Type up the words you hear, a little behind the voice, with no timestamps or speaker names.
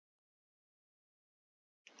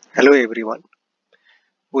Hello everyone,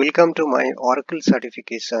 welcome to my Oracle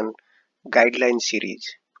certification guideline series.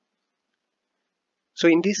 So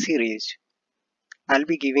in this series, I'll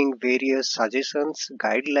be giving various suggestions,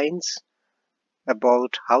 guidelines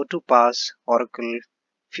about how to pass Oracle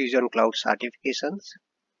Fusion Cloud certifications.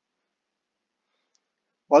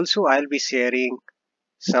 Also, I'll be sharing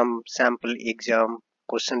some sample exam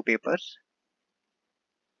question papers.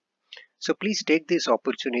 So please take this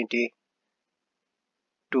opportunity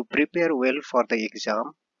to prepare well for the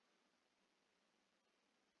exam.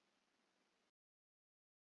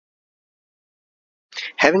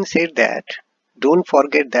 Having said that, don't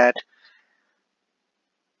forget that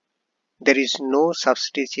there is no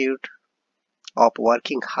substitute of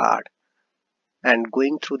working hard and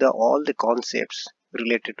going through all the concepts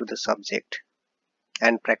related to the subject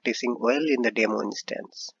and practicing well in the demo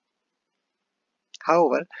instance.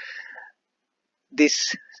 However,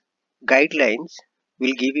 these guidelines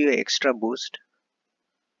will give you an extra boost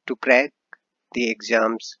to crack the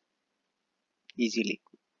exams easily.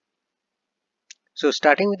 So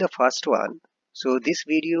starting with the first one, so this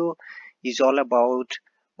video is all about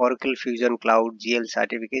Oracle Fusion Cloud GL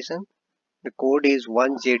certification. The code is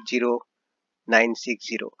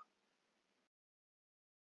 1Z0-960.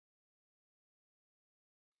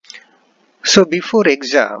 So before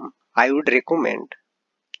exam, I would recommend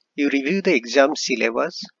you review the exam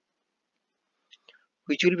syllabus,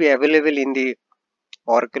 which will be available in the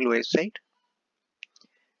Oracle website,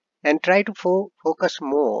 and try to focus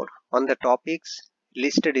more on the topics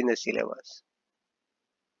listed in the syllabus.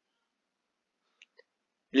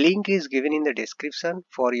 Link is given in the description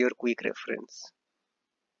for your quick reference.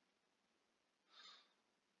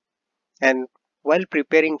 And while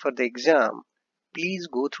preparing for the exam, please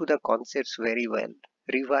go through the concepts very well.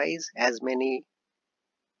 Revise as many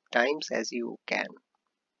times as you can.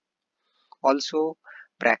 Also,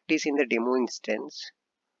 practice in the demo instance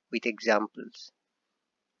with examples.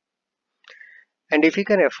 And if you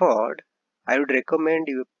can afford, I would recommend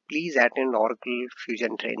you please attend Oracle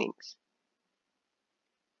Fusion trainings.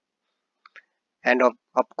 And of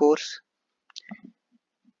course,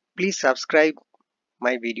 please subscribe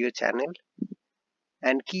my video channel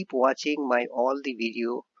and keep watching my all the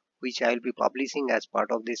video which I will be publishing as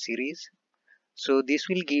part of this series. So this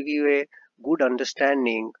will give you a good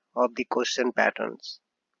understanding of the question patterns.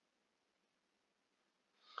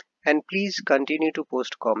 And please continue to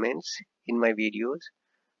post comments in my videos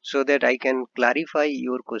so that I can clarify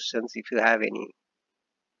your questions if you have any.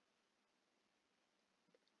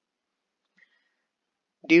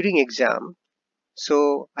 During exam,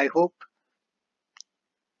 so I hope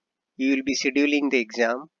you will be scheduling the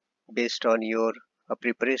exam based on your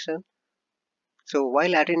preparation. So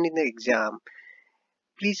while attending the exam,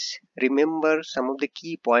 please remember some of the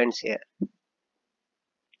key points here.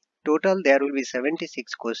 Total there will be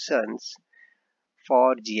 76 questions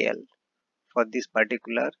for GL for this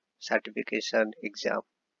particular certification exam.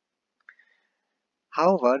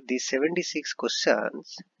 However, these 76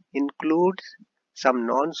 questions include some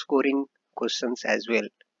non-scoring questions as well.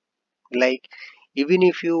 Like even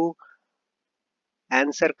if you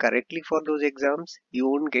answer correctly for those exams, you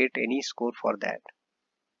won't get any score for that.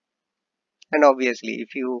 And obviously,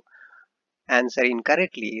 if you answer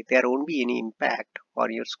incorrectly, there won't be any impact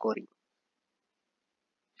on your scoring.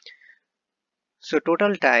 So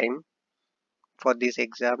total time for this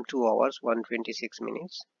exam 2 hours 126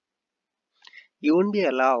 minutes. You won't be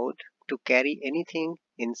allowed to carry anything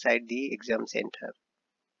inside the exam center.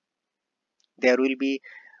 There will be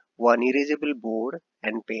one erasable board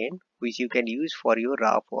and pen which you can use for your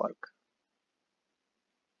rough work.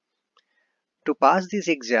 To pass this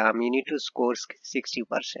exam, you need to score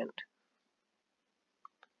 60%.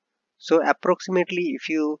 So approximately if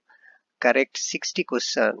you correct 60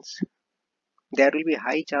 questions, there will be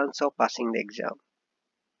high chance of passing the exam.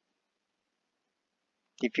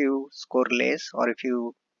 If you score less or if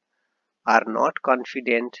you are not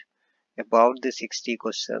confident about the 60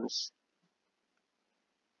 questions,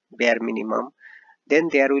 bare minimum, then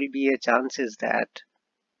there will be a chances that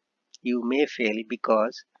you may fail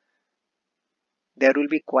because there will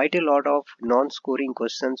be quite a lot of non-scoring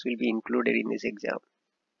questions will be included in this exam.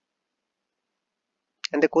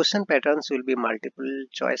 And the question patterns will be multiple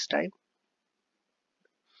choice type.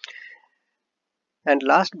 And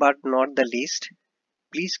last but not the least,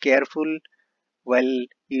 please careful while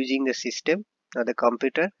using the system or the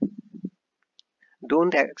computer.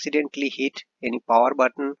 Don't accidentally hit any power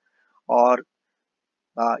button or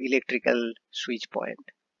electrical switch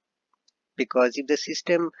point, because if the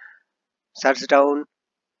system shuts down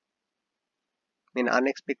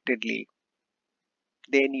unexpectedly,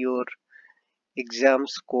 then your exam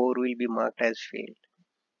score will be marked as failed.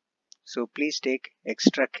 So please take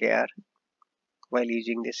extra care while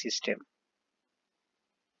using the system.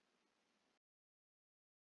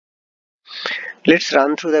 Let's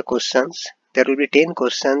run through the questions. There will be 10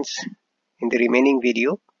 questions in the remaining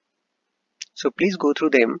video. So please go through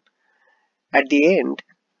them. At the end,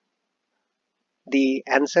 the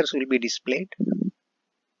answers will be displayed.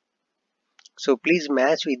 So please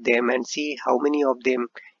match with them and see how many of them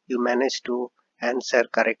you manage to answer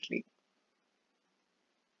correctly.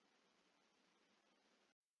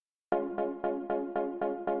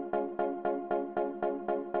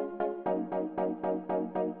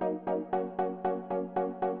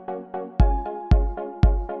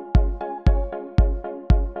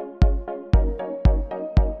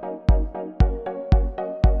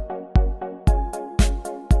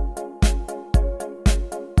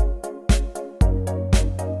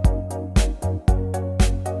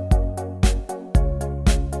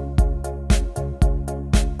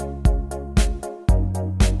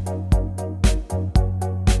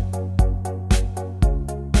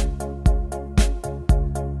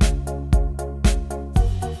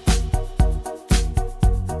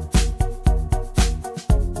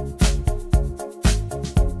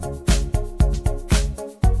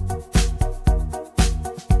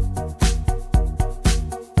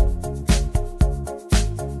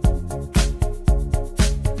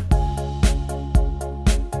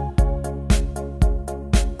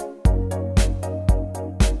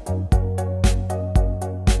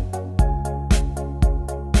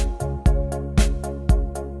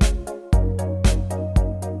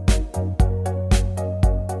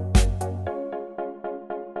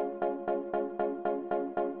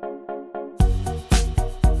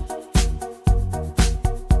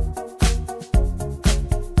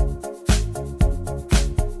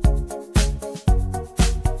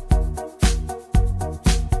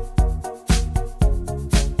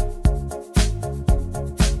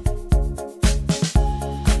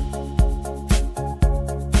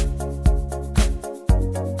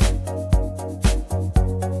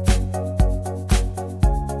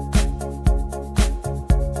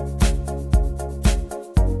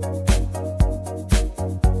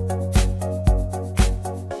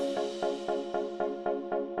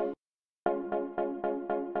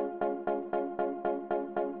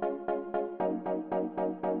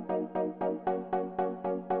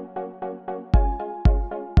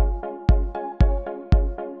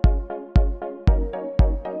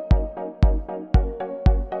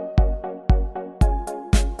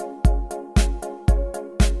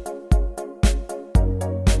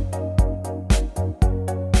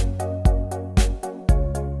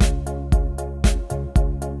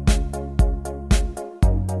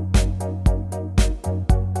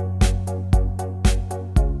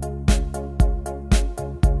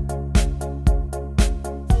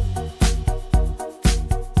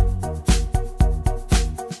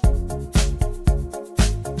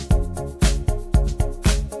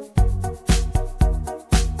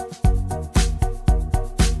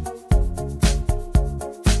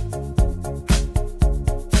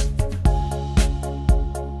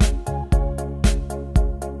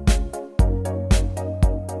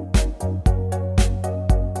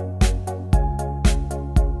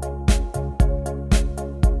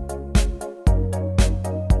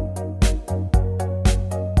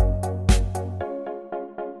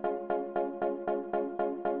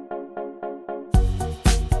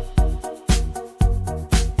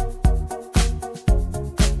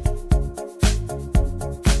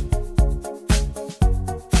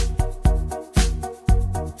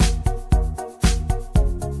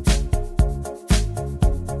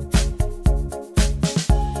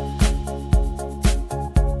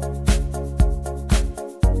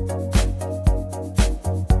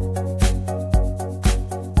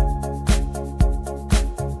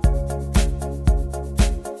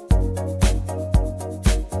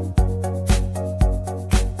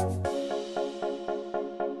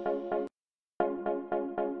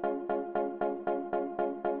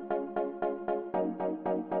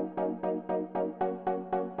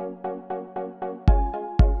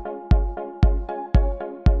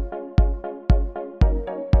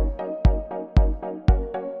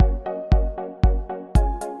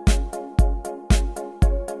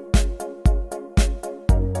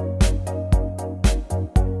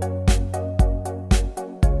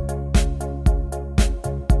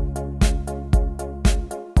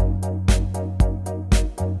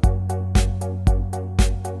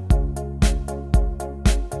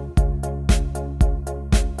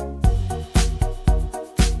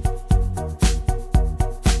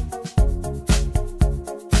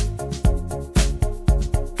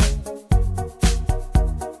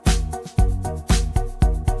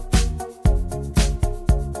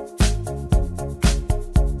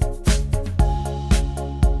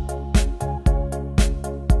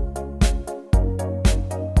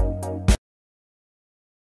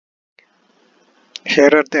 Here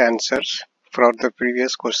are the answers for the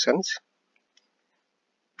previous questions.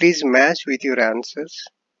 Please match with your answers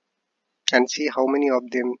and see how many of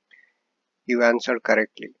them you answered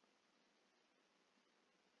correctly.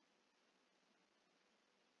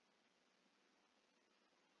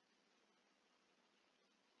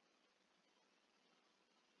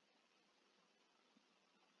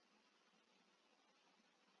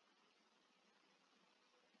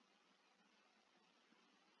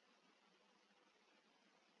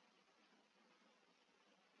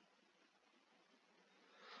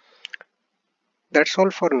 That's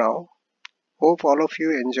all for now. Hope all of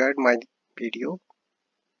you enjoyed my video.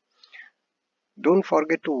 Don't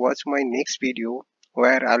forget to watch my next video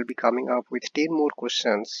where I'll be coming up with 10 more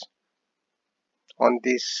questions on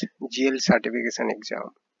this GL certification exam.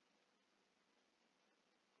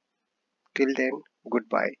 Till then,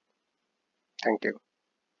 goodbye. Thank you.